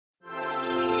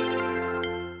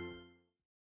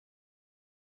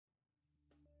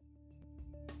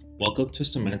Welcome to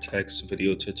Symantec's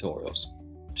video tutorials.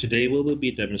 Today we will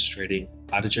be demonstrating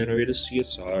how to generate a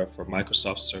CSR for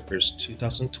Microsoft Server's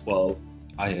 2012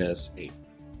 IIS 8.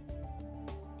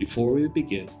 Before we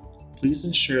begin, please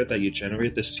ensure that you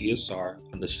generate the CSR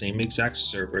on the same exact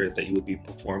server that you will be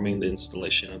performing the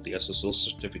installation of the SSL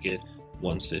certificate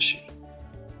once issued.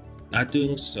 Not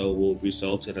doing so will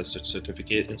result in a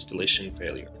certificate installation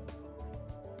failure.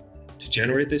 To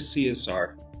generate the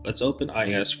CSR, let's open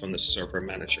IIS from the Server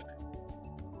Manager.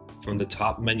 From the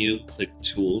top menu, click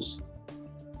Tools,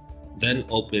 then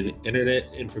open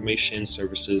Internet Information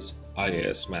Services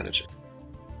IIS Manager.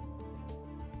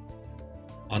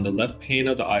 On the left pane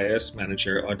of the IIS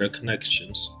Manager under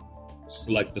Connections,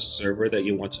 select the server that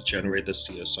you want to generate the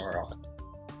CSR on.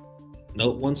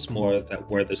 Note once more that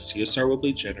where the CSR will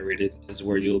be generated is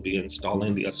where you will be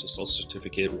installing the SSL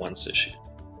certificate once issued.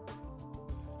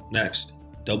 Next,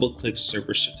 double-click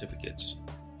Server Certificates.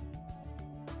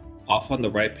 Off on the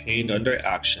right pane under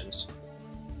Actions,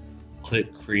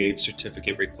 click Create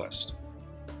Certificate Request.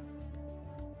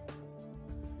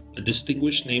 A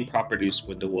Distinguished Name Properties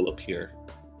window will appear.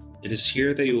 It is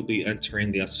here that you will be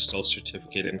entering the SSL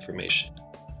certificate information.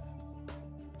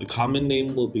 The common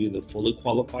name will be the fully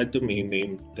qualified domain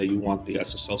name that you want the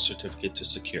SSL certificate to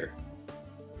secure.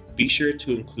 Be sure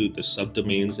to include the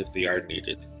subdomains if they are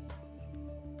needed.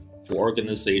 For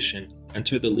organization,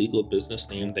 enter the legal business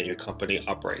name that your company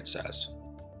operates as.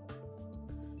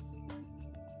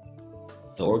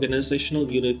 The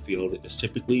organizational unit field is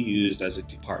typically used as a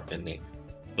department name,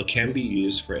 but can be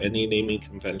used for any naming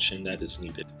convention that is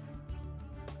needed.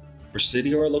 For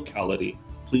city or locality,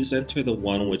 please enter the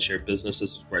one which your business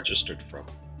is registered from.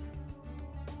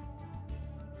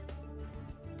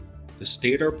 The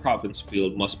state or province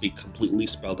field must be completely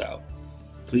spelled out.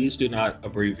 Please do not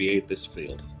abbreviate this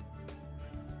field.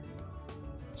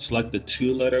 Select the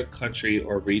two-letter country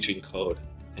or region code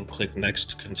and click Next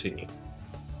to continue.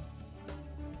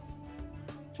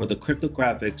 For the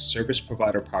cryptographic service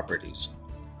provider properties,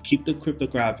 keep the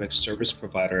cryptographic service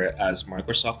provider as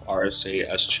Microsoft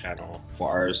RSA S channel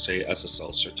for RSA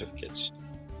SSL certificates,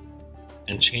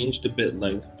 and change the bit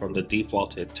length from the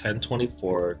defaulted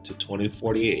 1024 to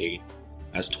 2048,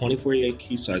 as 2048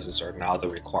 key sizes are now the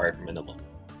required minimum.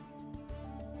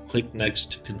 Click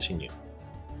Next to continue.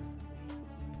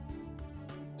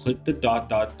 Click the ...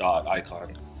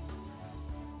 icon.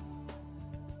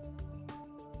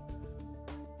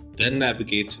 Then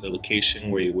navigate to the location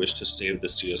where you wish to save the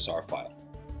CSR file.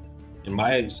 In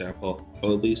my example, I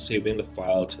will be saving the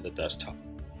file to the desktop.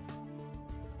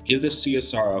 Give the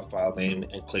CSR a file name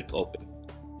and click Open.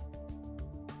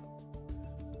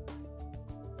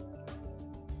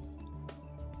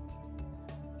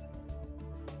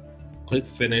 Click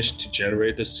Finish to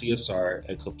generate the CSR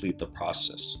and complete the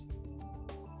process.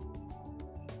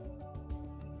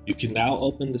 You can now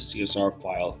open the CSR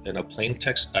file in a plain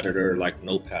text editor like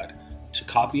Notepad to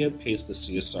copy and paste the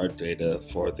CSR data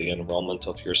for the enrollment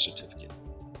of your certificate.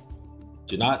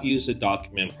 Do not use a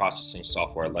document processing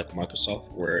software like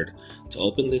Microsoft Word to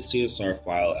open the CSR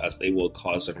file, as they will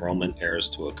cause enrollment errors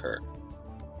to occur.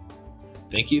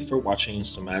 Thank you for watching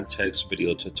Symantec's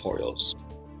video tutorials.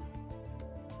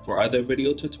 For other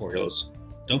video tutorials,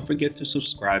 don't forget to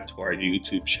subscribe to our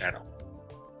YouTube channel.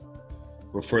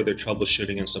 For further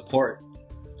troubleshooting and support,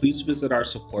 please visit our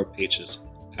support pages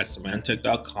at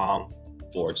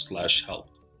symantec.com/help.